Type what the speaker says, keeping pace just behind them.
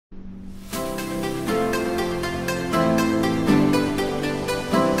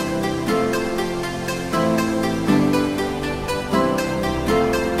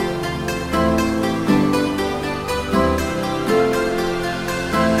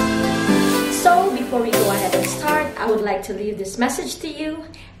like to leave this message to you.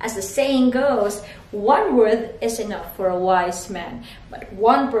 As the saying goes, one word is enough for a wise man, but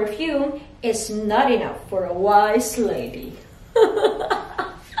one perfume is not enough for a wise lady.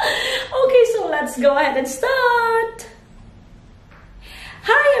 Okay, so let's go ahead and start.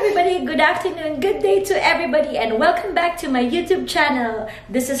 Hi everybody, good afternoon, good day to everybody, and welcome back to my YouTube channel.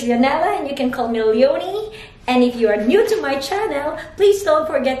 This is Leonella and you can call me Leonie. And if you are new to my channel, please don't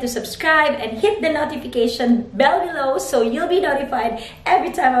forget to subscribe and hit the notification bell below so you'll be notified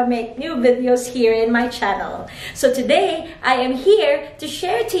every time I make new videos here in my channel. So today, I am here to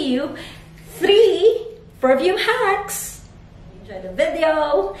share to you 3 perfume hacks. Enjoy the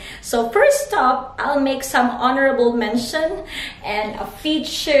video. So first up, I'll make some honorable mention and a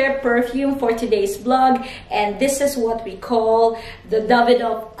feature perfume for today's vlog. And this is what we call the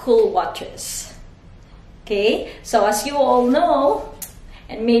Davidoff Cool Waters. Okay, so as you all know,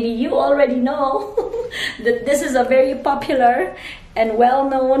 and maybe you already know, that this is a very popular and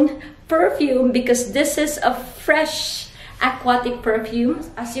well-known perfume because this is a fresh aquatic perfume.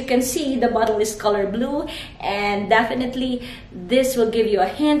 As you can see, the bottle is color blue, and definitely this will give you a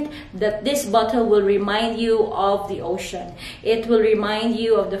hint that this bottle will remind you of the ocean. It will remind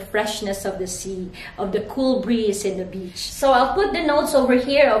you of the freshness of the sea, of the cool breeze in the beach. So I'll put the notes over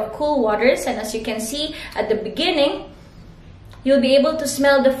here of cool waters, and as you can see at the beginning, you'll be able to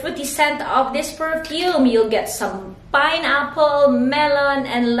smell the fruity scent of this perfume. You'll get some pineapple, melon,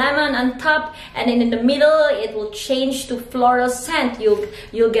 and lemon on top, and then in the middle it will change to floral scent.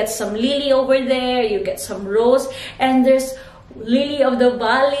 You'll get some lily over there, you get some rose, and there's lily of the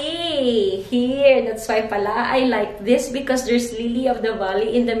valley here. That's why pala I like this, because there's lily of the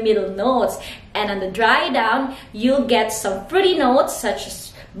valley in the middle notes. And on the dry down, you'll get some fruity notes such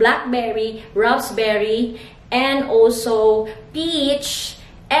as blackberry, raspberry, and also peach,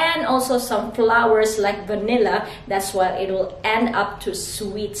 and also some flowers like vanilla. That's why it will end up to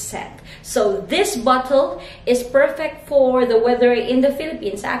sweet scent. So this bottle is perfect for the weather in the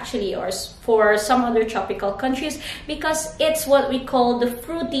Philippines actually, or for some other tropical countries, because it's what we call the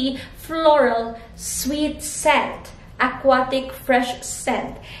fruity, floral, sweet scent, aquatic, fresh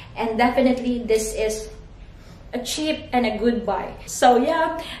scent. And definitely this is a cheap and a good buy. So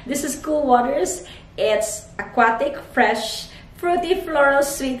yeah, this is Cool Waters. It's aquatic, fresh, fruity, floral,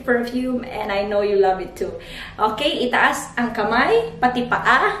 sweet perfume, and I know you love it too. Okay, itaas ang kamay, pati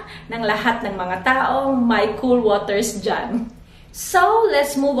paa ng lahat ng mga taong may cool waters dyan. So,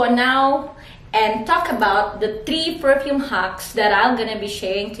 let's move on now and talk about the 3 perfume hacks that I'm gonna be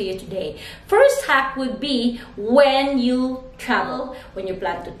sharing to you today. First hack would be when you travel. When you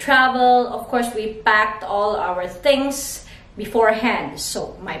plan to travel, of course, we packed all our things beforehand.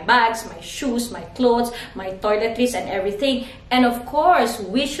 So my bags, my shoes, my clothes, my toiletries, and everything. And of course,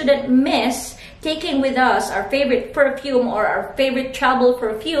 we shouldn't miss taking with us our favorite perfume or our favorite travel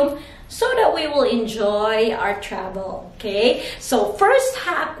perfume so that we will enjoy our travel. Okay, so first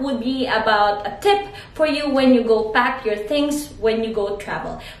hack would be about a tip for you when you go pack your things when you go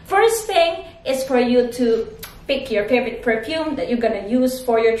travel. First thing is for you to pick your favorite perfume that you're gonna use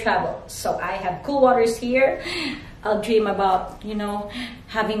for your travel. So I have Cool Waters here. I'll dream about, you know,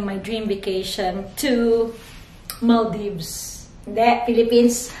 having my dream vacation to Maldives. The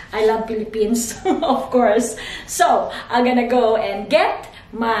Philippines, I love Philippines, of course. So I'm gonna go and get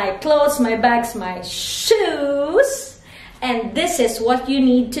my clothes, my bags, my shoes, and this is what you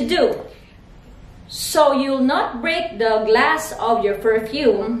need to do. So you'll not break the glass of your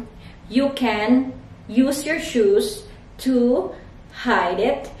perfume, you can use your shoes to hide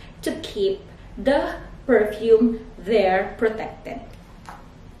it, to keep the perfume there protected.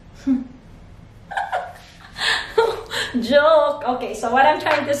 Joke. Okay, so what I'm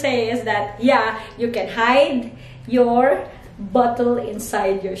trying to say is that, yeah, you can hide your bottle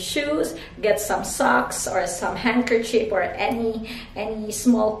inside your shoes, get some socks or some handkerchief or any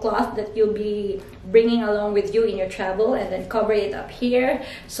small cloth that you'll be bringing along with you in your travel, and then cover it up here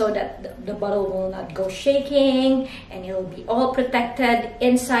so that the bottle will not go shaking and it'll be all protected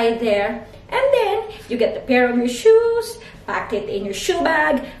inside there. And then you get the pair of your shoes, pack it in your shoe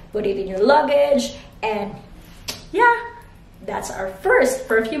bag, put it in your luggage, and yeah, that's our first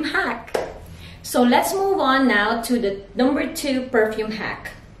perfume hack. So let's move on now to the number 2 perfume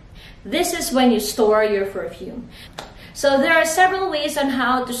hack. This is when you store your perfume. So there are several ways on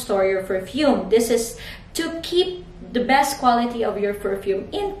how to store your perfume. This is to keep the best quality of your perfume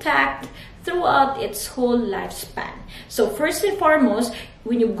intact throughout its whole lifespan. So first and foremost,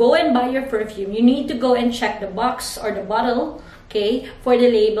 when you go and buy your perfume, you need to go and check the box or the bottle, okay, for the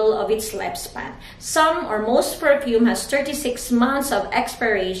label of its lifespan. Some or most perfume has 36 months of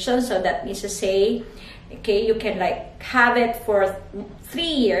expiration, so that means to say Okay, you can like have it for 3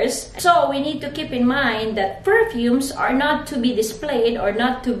 years. So we need to keep in mind that perfumes are not to be displayed or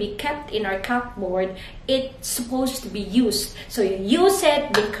not to be kept in our cupboard. It's supposed to be used. So you use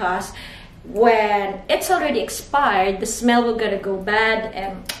it because when it's already expired, the smell will gonna go bad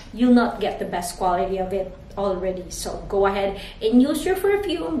and you'll not get the best quality of it already. So go ahead and use your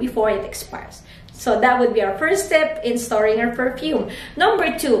perfume before it expires. So that would be our first step in storing our perfume.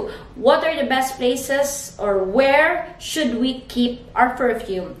 Number 2, what are the best places or where should we keep our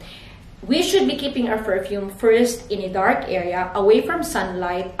perfume? We should be keeping our perfume first in a dark area, away from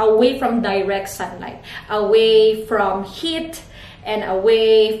sunlight, away from direct sunlight, away from heat, and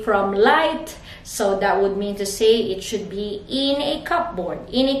away from light. So that would mean to say it should be in a cupboard,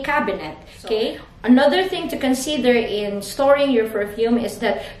 in a cabinet, okay? Another thing to consider in storing your perfume is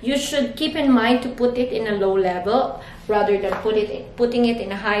that you should keep in mind to put it in a low level rather than putting it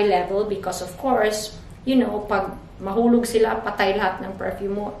in a high level, because of course, you know, pag mahulog sila, patay lahat ng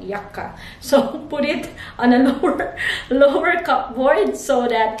perfume mo, iyak ka. So put it on a lower cupboard so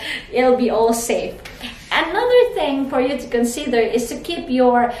that it'll be all safe. Another thing for you to consider is to keep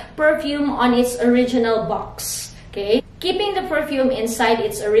your perfume on its original box. Okay? Keeping the perfume inside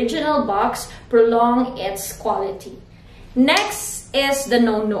its original box prolong its quality. Next is the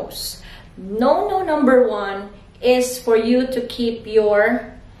no-nos. No-no number 1 is for you to keep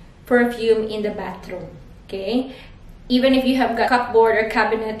your perfume in the bathroom. Okay? Even if you have got cupboard or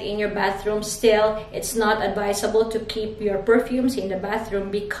cabinet in your bathroom, still it's not advisable to keep your perfumes in the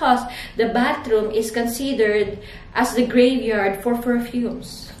bathroom because the bathroom is considered as the graveyard for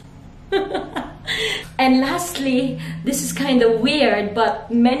perfumes. And lastly, this is kind of weird, but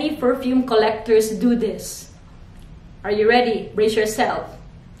many perfume collectors do this. Are you ready? Brace yourself.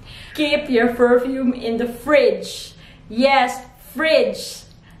 Keep your perfume in the fridge. Yes, fridge.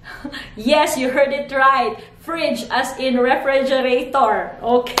 Yes, you heard it right. Fridge as in refrigerator.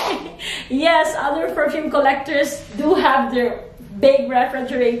 Okay. Yes, other perfume collectors do have their big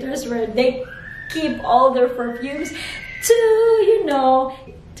refrigerators where they keep all their perfumes to, you know,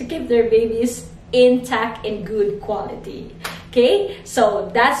 to keep their babies intact and good quality. Okay, so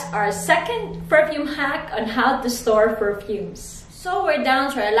that's our second perfume hack on how to store perfumes. So we're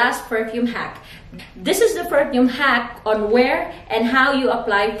down to our last perfume hack. This is the perfume hack on where and how you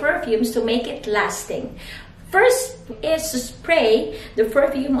apply perfumes to make it lasting. First is to spray the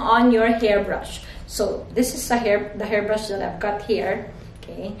perfume on your hairbrush. So this is the hairbrush that I've got here.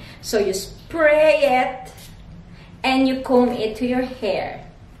 Okay, so you spray it and you comb it to your hair.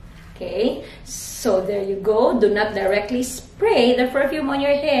 Okay, so there you go. Do not directly spray the perfume on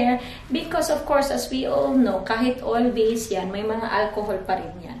your hair because of course, as we all know, kahit oil-based yan, may mga alcohol pa rin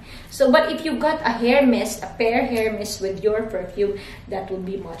yan. So, but if you got a hair mist, a pear hair mist with your perfume, that would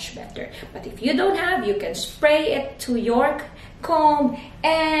be much better. But if you don't have, you can spray it to your comb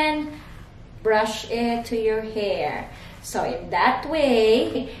and brush it to your hair. So in that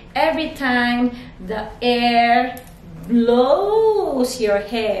way, every time the air blows your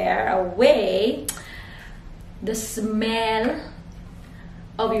hair away, the smell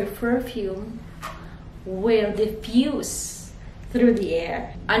of your perfume will diffuse through the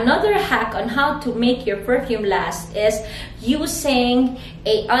air. Another hack on how to make your perfume last is using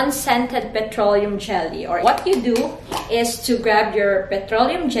a unscented petroleum jelly. Or what you do is to grab your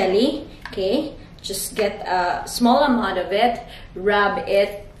petroleum jelly, okay, just get a small amount of it, rub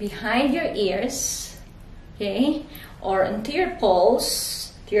it behind your ears, okay, or into your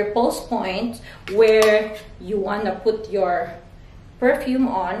pulse, to your pulse point where you want to put your perfume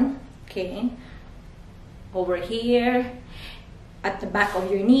on, okay, over here, at the back of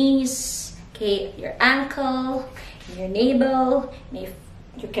your knees, okay, your ankle, your navel.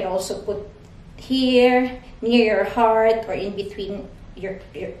 You can also put here, near your heart, or in between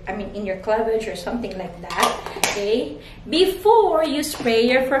in your cleavage or something like that, okay, before you spray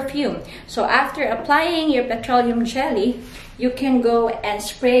your perfume. So after applying your petroleum jelly, you can go and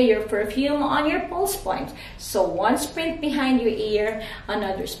spray your perfume on your pulse point. So one sprint behind your ear,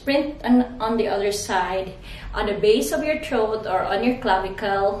 another sprint on the other side, on the base of your throat or on your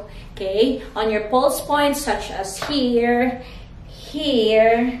clavicle, okay, on your pulse points such as here,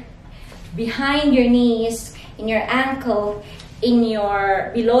 here, behind your knees, in your ankle, in your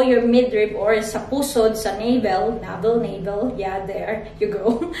below your midrib or sa pusod, sa navel, yeah, there you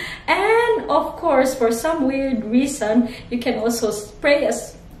go. And of course, for some weird reason, you can also spray a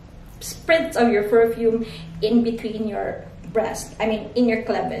sprint of your perfume in between your breast, in your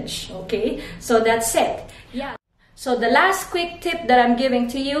cleavage, okay? So that's it. Yeah. So the last quick tip that I'm giving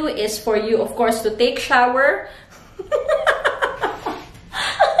to you is for you, of course, to take shower.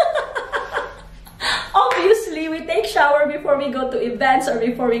 Oh we go to events, or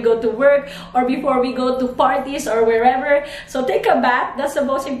before we go to work, or before we go to parties or wherever. So take a bath. That's the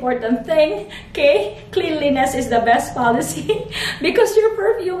most important thing. Okay, cleanliness is the best policy because your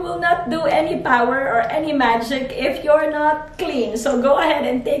perfume will not do any power or any magic if you're not clean. So go ahead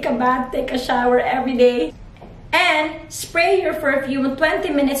and take a bath, take a shower every day, and spray your perfume 20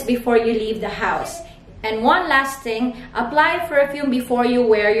 minutes before you leave the house. And one last thing, apply perfume before you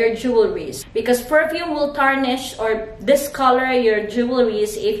wear your jewelries, because perfume will tarnish or discolor your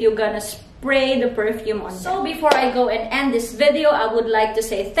jewelries if you're gonna spray the perfume on them. So before I go and end this video, I would like to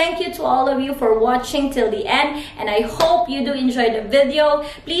say thank you to all of you for watching till the end, and I hope you do enjoy the video.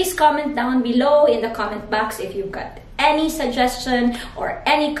 Please comment down below in the comment box if you've got any suggestion or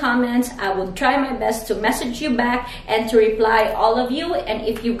any comments. I will try my best to message you back and to reply all of you. And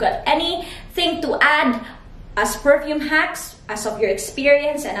if you've got anything to add as perfume hacks, as of your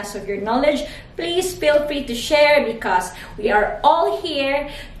experience and as of your knowledge, please feel free to share, because we are all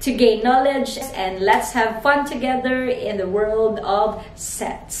here to gain knowledge, and let's have fun together in the world of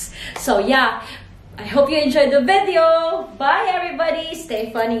scents. So yeah, I hope you enjoyed the video. Bye everybody.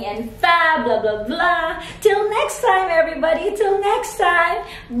 Stay funny and fab. Blah blah blah. Till next time everybody. Till next time.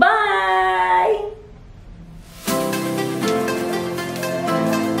 Bye.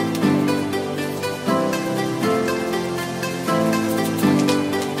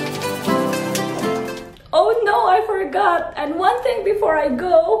 Oh no, I forgot. And one thing before I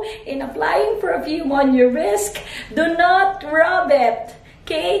go, in applying perfume on your wrist, do not rub it.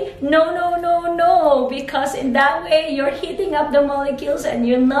 Okay? No, because in that way you're heating up the molecules and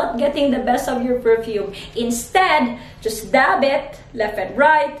you're not getting the best of your perfume. Instead, just dab it left and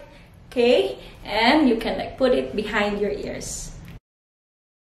right, okay? And you can like put it behind your ears.